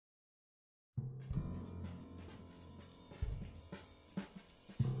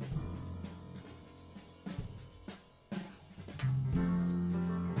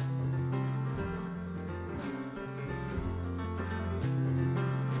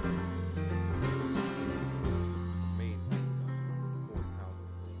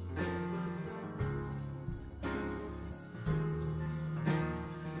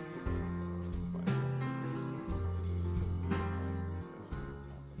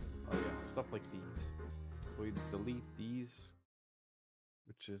stuff like these. We delete these,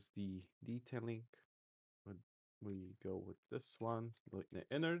 which is the detailing. But we go with this one, delete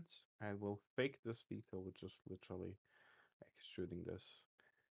the innards, and we'll fake this detail with just literally extruding this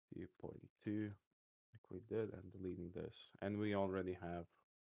to 0.2 like we did and deleting this. And we already have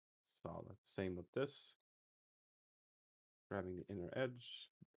solid. Same with this. Grabbing the inner edge,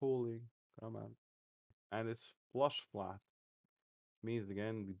 pulling, come on. And it's flush flat. Means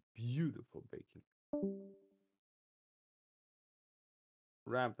again with beautiful baking.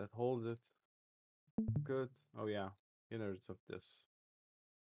 Ramp that holds it. Good. Oh yeah. Innards of this.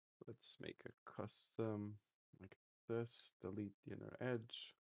 Let's make a custom like this. Delete the inner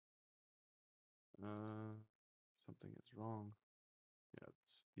edge. Uh something is wrong. Yeah,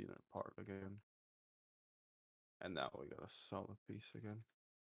 it's the inner part again. And now we got a solid piece again.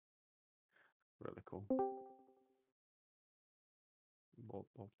 Really cool. Bolt,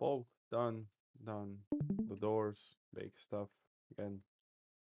 bolt, bolt. Done. Done. The doors. Bake stuff. Again.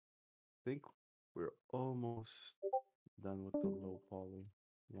 I think we're almost done with the low poly.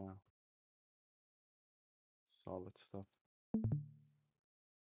 Yeah. Solid stuff.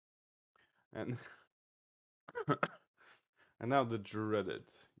 And and now the dreaded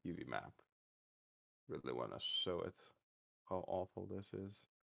UV map. Really want to show it how awful this is.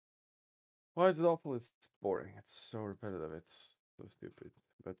 Why is it awful? It's boring. It's so repetitive. It's so stupid.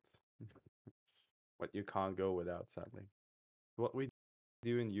 But it's what you can't go without, sadly. What we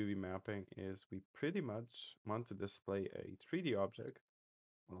do in UV mapping is we pretty much want to display a 3D object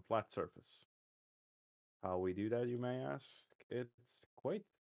on a flat surface. How we do that, you may ask? It's quite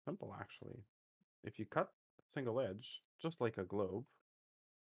simple, actually. If you cut a single edge, just like a globe,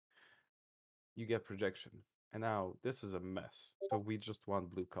 you get projection. And now this is a mess. So we just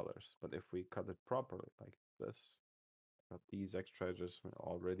want blue colors. But if we cut it properly, like this, got these extra edges, we're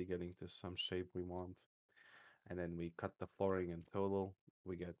already getting to some shape we want. And then we cut the flooring in total,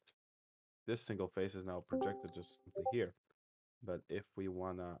 we get this single face is now projected just simply here. But if we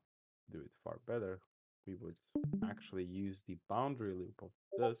wanna do it far better, we would actually use the boundary loop of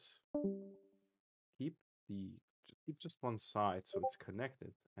this, keep the keep just one side so it's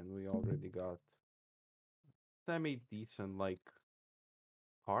connected, and we already got semi-decent like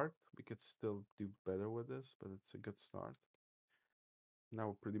part. We could still do better with this, but it's a good start. Now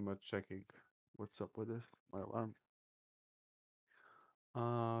we're pretty much checking what's up with this. My alarm.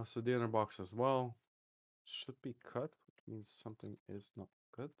 So the inner box as well should be cut, which means something is not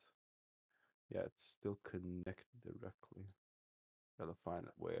good. Yeah, it's still connected directly. Gotta find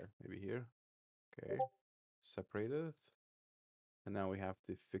it where. Maybe here. Okay. Separate it. And now we have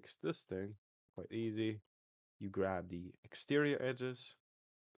to fix this thing. Quite easy. You grab the exterior edges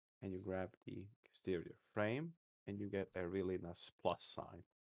and you grab the exterior frame and you get a really nice plus sign.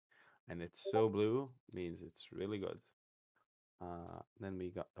 And it's so blue, means it's really good. Then we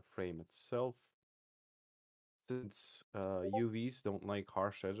got the frame itself. Since UVs don't like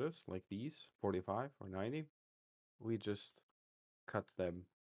harsh edges like these, 45 or 90, we just cut them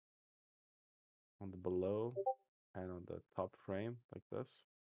on the below and on the top frame like this.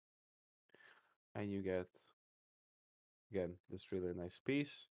 And you get, again, this really nice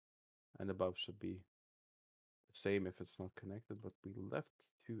piece. And above should be the same if it's not connected, but we left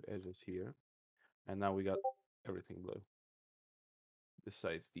two edges here. And now we got everything blue.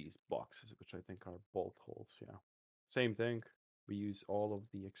 Besides these boxes, which I think are bolt holes, yeah. Same thing, we use all of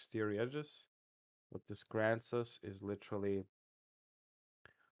the exterior edges. What this grants us is literally,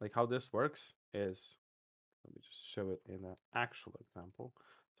 like how this works is, let me just show it in an actual example.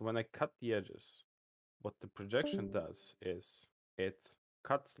 So when I cut the edges, what the projection does is it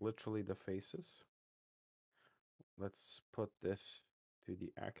cuts literally the faces. Let's put this to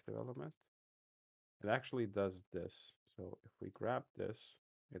the active element. It actually does this. So if we grab this,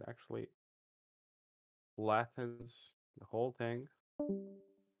 it actually flattens the whole thing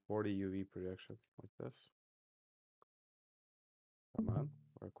for the UV projection like this. Come on,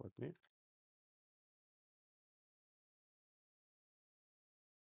 work with me.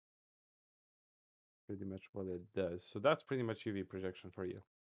 Pretty much what it does. So that's pretty much UV projection for you.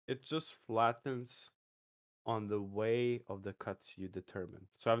 It just flattens on the way of the cuts you determine.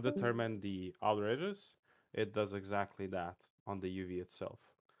 So I've determined the outer edges. It does exactly that on the UV itself.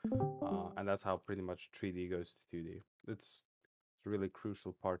 And that's how pretty much 3D goes to 2D. It's a really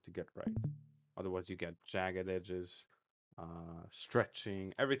crucial part to get right. Otherwise, you get jagged edges,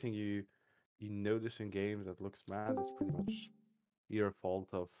 stretching, everything you notice in games that looks bad is pretty much either fault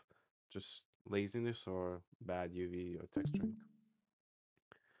of just laziness or bad UV or texturing.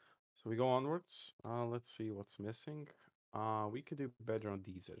 So we go onwards. Let's see what's missing. We could do better on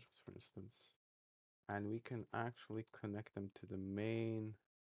these edges, for instance. And we can actually connect them to the main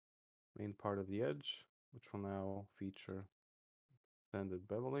part of the edge, which will now feature extended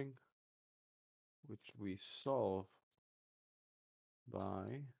beveling, which we solve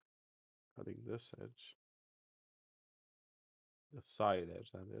by cutting this edge, the side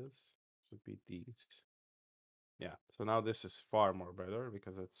edge that is, should be these. Yeah, so now this is far more better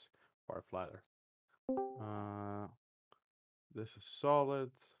because it's far flatter. This is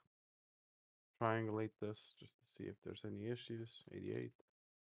solid. Triangulate this just to see if there's any issues. 88.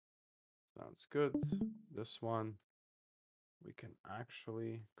 Sounds good. This one, we can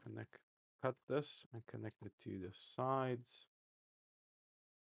actually cut this and connect it to the sides.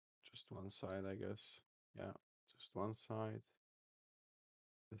 Just one side, I guess. Yeah, just one side.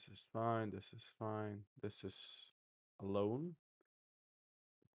 This is fine. This is fine. This is alone.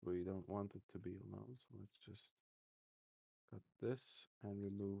 We don't want it to be alone, so let's just cut this and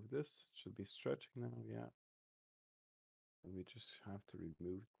remove this. It should be stretching now, yeah. And we just have to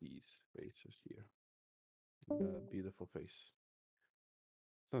remove these faces here. We got a beautiful face.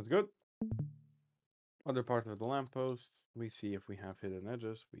 Sounds good. Other part of the lamppost, we see if we have hidden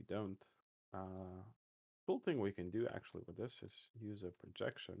edges. We don't. Cool thing we can do actually with this is use a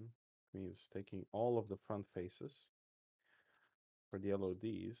projection. Means taking all of the front faces for the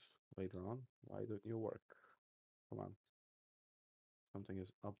LODs later on. Why don't you work? Come on. Something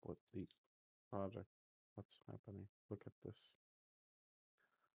is up with the project. What's happening? Look at this.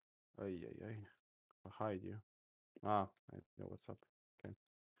 Ay, ay, ay. I'll hide you. Ah, I know what's up. Okay.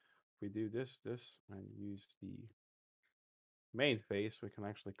 If we do this, and use the main face, we can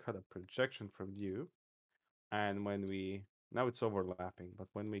actually cut a projection from view. And when we, now it's overlapping, but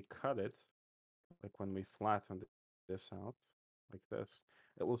when we cut it, like when we flatten this out, like this,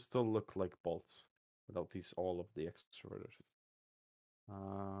 it will still look like bolts without these all of the extra vertices.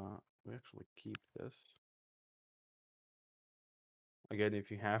 We actually keep this. Again,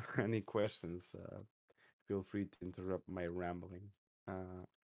 if you have any questions, feel free to interrupt my rambling.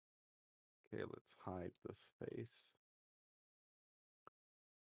 Okay, let's hide this face.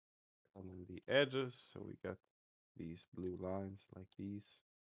 And then the edges, so we got these blue lines like these.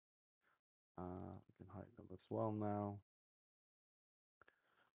 We can hide them as well now.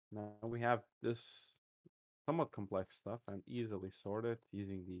 Now we have this somewhat complex stuff and easily sorted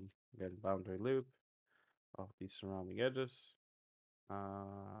using the again boundary loop of the surrounding edges.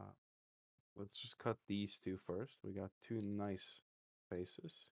 Let's just cut these two first. We got two nice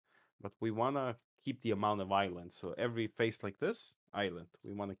faces, but we want to keep the amount of islands. So every face like this, island,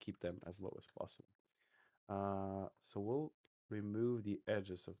 we want to keep them as low as possible. So we'll remove the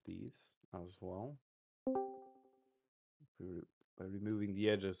edges of these as well. By removing the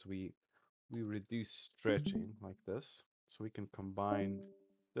edges, we reduce stretching like this. So we can combine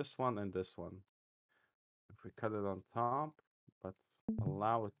this one and this one. If we cut it on top, but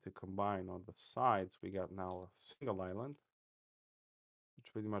allow it to combine on the sides, we got now a single island,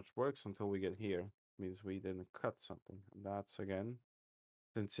 which pretty much works until we get here. Means we didn't cut something. And that's again,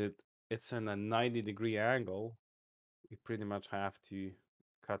 since it's in a 90-degree angle, we pretty much have to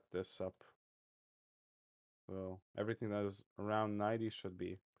cut this up. So everything that is around 90 should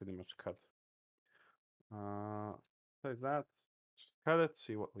be pretty much cut. Besides that, just cut it,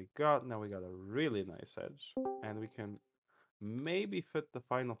 see what we got. Now we got a really nice edge, and we can maybe fit the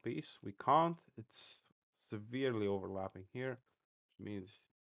final piece. We can't. It's severely overlapping here, which means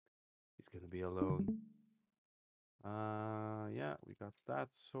he's gonna be alone. Yeah, we got that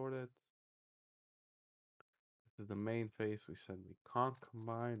sorted. This is the main face. We said we can't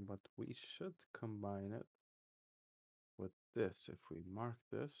combine, but we should combine it with this. If we mark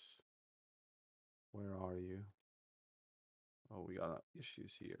this, where are you? Oh, we got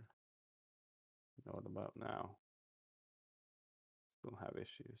issues here. What about now? Still have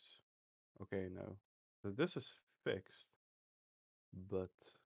issues. Okay, no. So this is fixed, but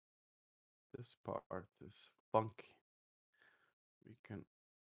this part is funky. We can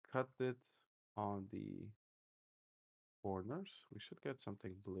cut it on the corners. We should get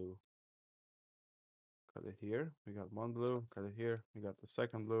something blue. Cut it here. We got one blue. Cut it here. We got the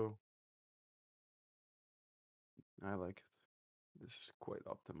second blue. I like it. This is quite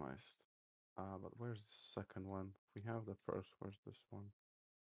optimized. But where's the second one? We have the first. Where's this one?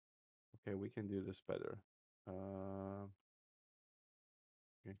 Okay, we can do this better. We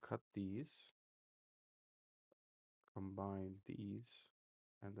can cut these, combine these,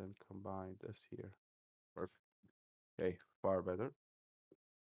 and then combine this here. Perfect. Okay, far better.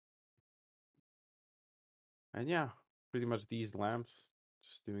 And yeah, pretty much these lamps,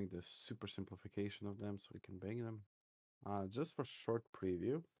 just doing the super simplification of them so we can bang them. Just for short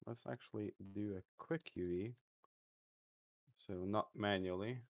preview, let's actually do a quick UV. So not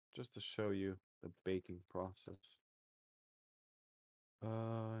manually, just to show you the baking process.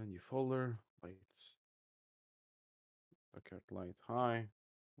 New folder, lights, bucket light high.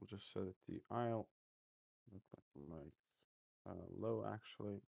 We'll just set it to aisle. Lights low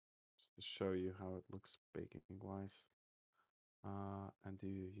actually, just to show you how it looks baking wise. And do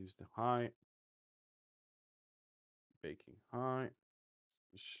you use the high, baking high,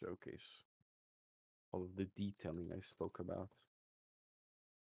 to showcase all of the detailing I spoke about.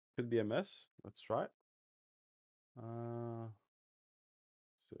 Could be a mess. Let's try it.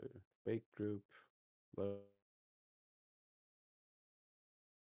 So bake group, low.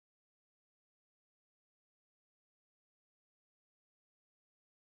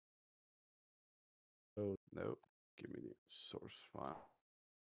 No, give me the source file.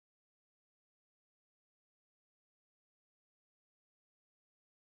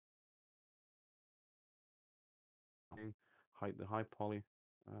 Hide the high poly.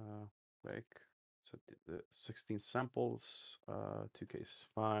 Bake. So the 16 samples. 2K is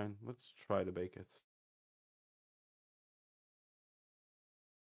fine. Let's try to bake it.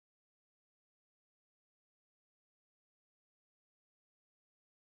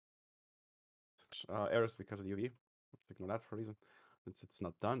 Errors because of the UV. Let's ignore that for a reason, since it's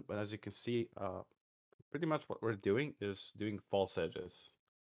not done. But as you can see, pretty much what we're doing is doing false edges.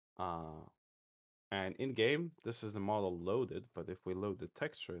 And in game, this is the model loaded, but if we load the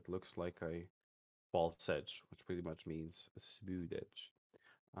texture, it looks like a false edge, which pretty much means a smooth edge.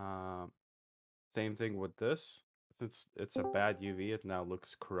 Same thing with this. Since it's a bad UV, it now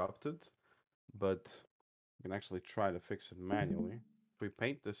looks corrupted, but you can actually try to fix it manually. If we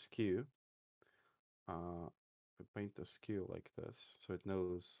paint the skew, like this, so it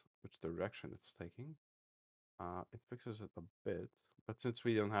knows which direction it's taking, it fixes it a bit. But since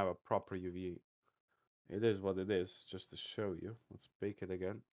we don't have a proper UV, it is what it is, just to show you. Let's bake it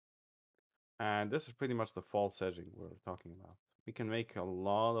again. And this is pretty much the false edging we're talking about. We can make a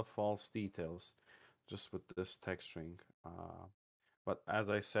lot of false details just with this texturing. But as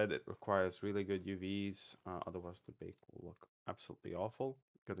I said, it requires really good UVs, otherwise the bake will look absolutely awful.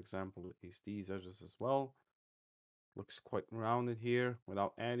 Good example is these edges as well. Looks quite rounded here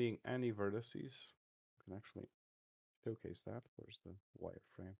without adding any vertices. You can actually showcase that. Where's the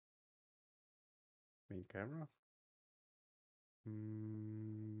wireframe? Main camera.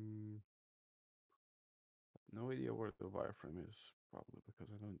 No idea where the wireframe is, probably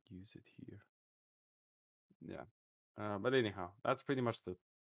because I don't use it here. Yeah. But anyhow, that's pretty much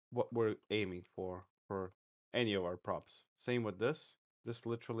what we're aiming for any of our props. Same with this. This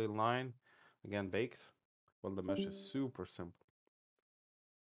literally line, again baked. Well, the mesh is super simple.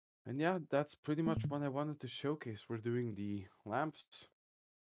 And yeah, that's pretty much what I wanted to showcase. We're doing the lamps,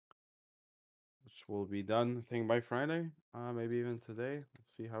 which will be done, I think, by Friday, maybe even today.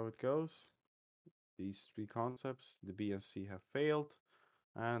 Let's see how it goes. These three concepts, the B and C have failed.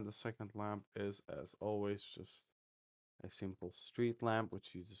 And the second lamp is, as always, just a simple street lamp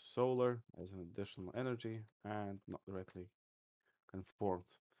which uses solar as an additional energy and not directly conformed.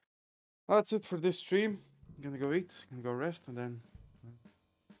 That's it for this stream. I'm gonna go eat, gonna go rest, and then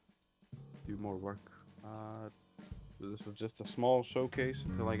do more work. This was just a small showcase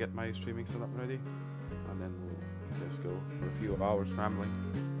until I get my streaming setup ready, and then we'll just go for a few hours rambling.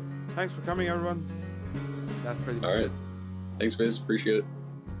 Thanks for coming, everyone. That's pretty much it. Thanks, Viz. Appreciate it.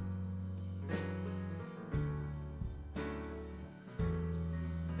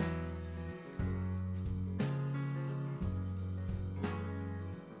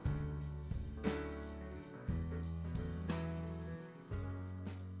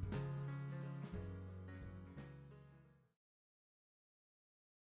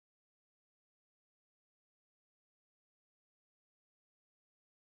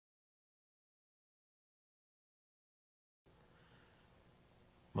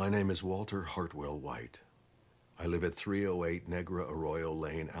 My name is Walter Hartwell White. I live at 308 Negra Arroyo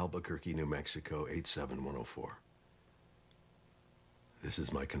Lane, Albuquerque, New Mexico, 87104. This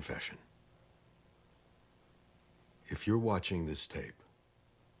is my confession. If you're watching this tape,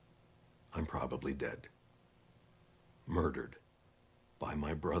 I'm probably dead. Murdered by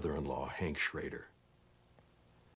my brother-in-law, Hank Schrader.